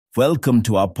Welcome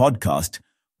to our podcast,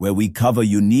 where we cover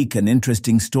unique and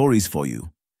interesting stories for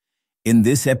you. In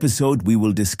this episode, we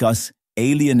will discuss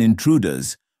alien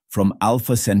intruders from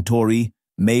Alpha Centauri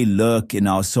may lurk in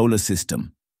our solar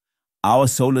system. Our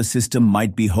solar system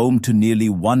might be home to nearly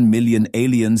 1 million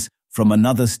aliens from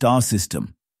another star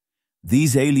system.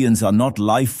 These aliens are not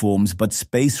life forms but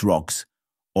space rocks,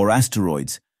 or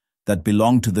asteroids, that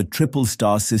belong to the triple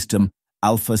star system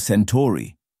Alpha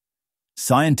Centauri.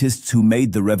 Scientists who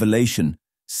made the revelation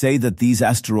say that these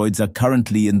asteroids are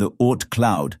currently in the Oort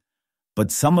Cloud, but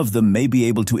some of them may be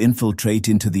able to infiltrate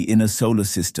into the inner solar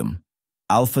system.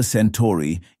 Alpha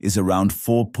Centauri is around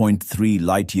 4.3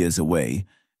 light-years away,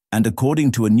 and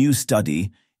according to a new study,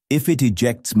 if it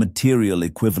ejects material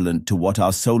equivalent to what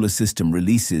our solar system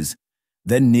releases,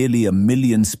 then nearly 1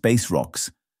 million space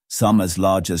rocks, some as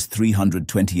large as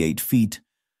 328 feet,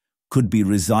 could be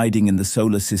residing in the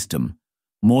solar system,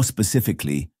 more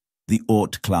specifically, the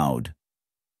Oort Cloud.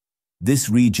 This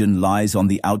region lies on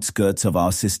the outskirts of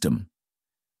our system.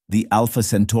 The Alpha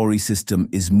Centauri system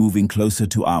is moving closer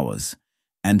to ours,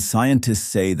 and scientists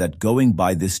say that going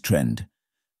by this trend,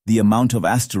 the amount of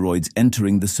asteroids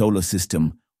entering the solar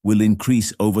system will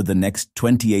increase over the next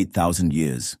 28,000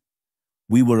 years.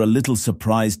 We were a little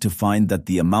surprised to find that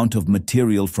the amount of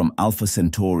material from Alpha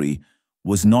Centauri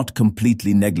was not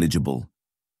completely negligible.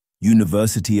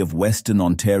 University of Western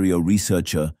Ontario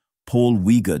researcher Paul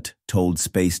Wiegert told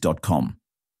Space.com.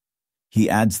 He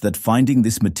adds that finding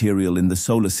this material in the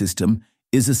solar system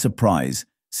is a surprise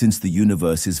since the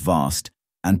universe is vast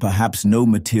and perhaps no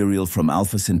material from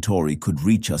Alpha Centauri could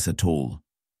reach us at all.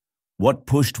 What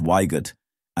pushed Wiegert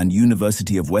and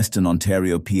University of Western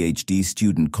Ontario PhD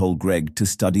student Cole Gregg to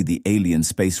study the alien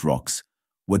space rocks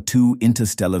were two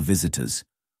interstellar visitors,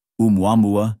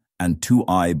 Oumuamua and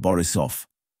 2I Borisov.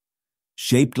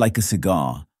 Shaped like a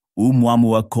cigar,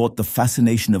 Oumuamua caught the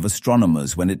fascination of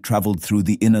astronomers when it traveled through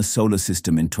the inner solar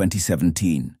system in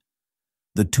 2017.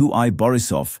 The 2I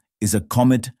Borisov is a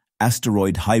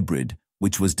comet-asteroid hybrid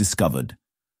which was discovered.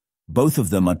 Both of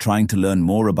them are trying to learn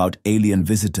more about alien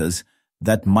visitors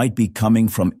that might be coming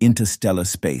from interstellar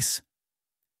space.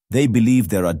 They believe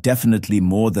there are definitely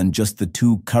more than just the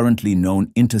two currently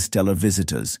known interstellar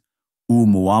visitors,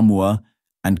 Oumuamua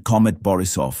and Comet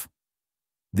Borisov.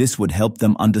 This would help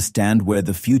them understand where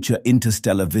the future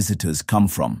interstellar visitors come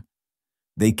from.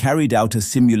 They carried out a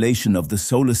simulation of the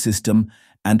solar system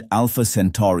and Alpha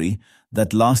Centauri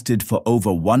that lasted for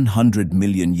over 100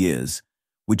 million years,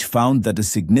 which found that a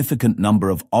significant number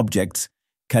of objects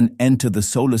can enter the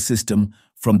solar system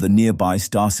from the nearby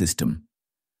star system.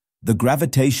 The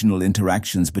gravitational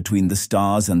interactions between the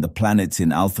stars and the planets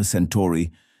in Alpha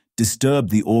Centauri disturb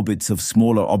the orbits of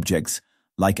smaller objects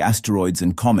like asteroids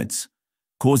and comets,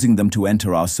 causing them to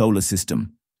enter our solar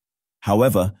system.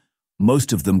 However,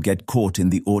 most of them get caught in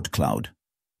the Oort Cloud.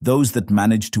 Those that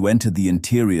manage to enter the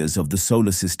interiors of the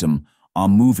solar system are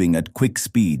moving at quick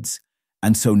speeds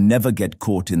and so never get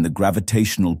caught in the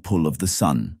gravitational pull of the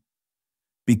sun.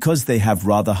 Because they have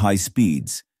rather high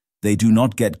speeds, they do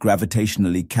not get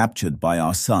gravitationally captured by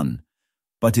our sun,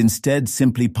 but instead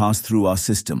simply pass through our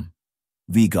system,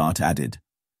 Wiegert added.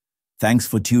 Thanks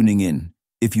for tuning in.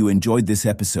 If you enjoyed this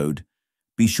episode,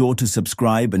 be sure to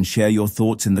subscribe and share your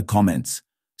thoughts in the comments.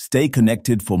 Stay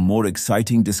connected for more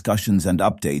exciting discussions and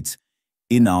updates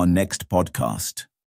in our next podcast.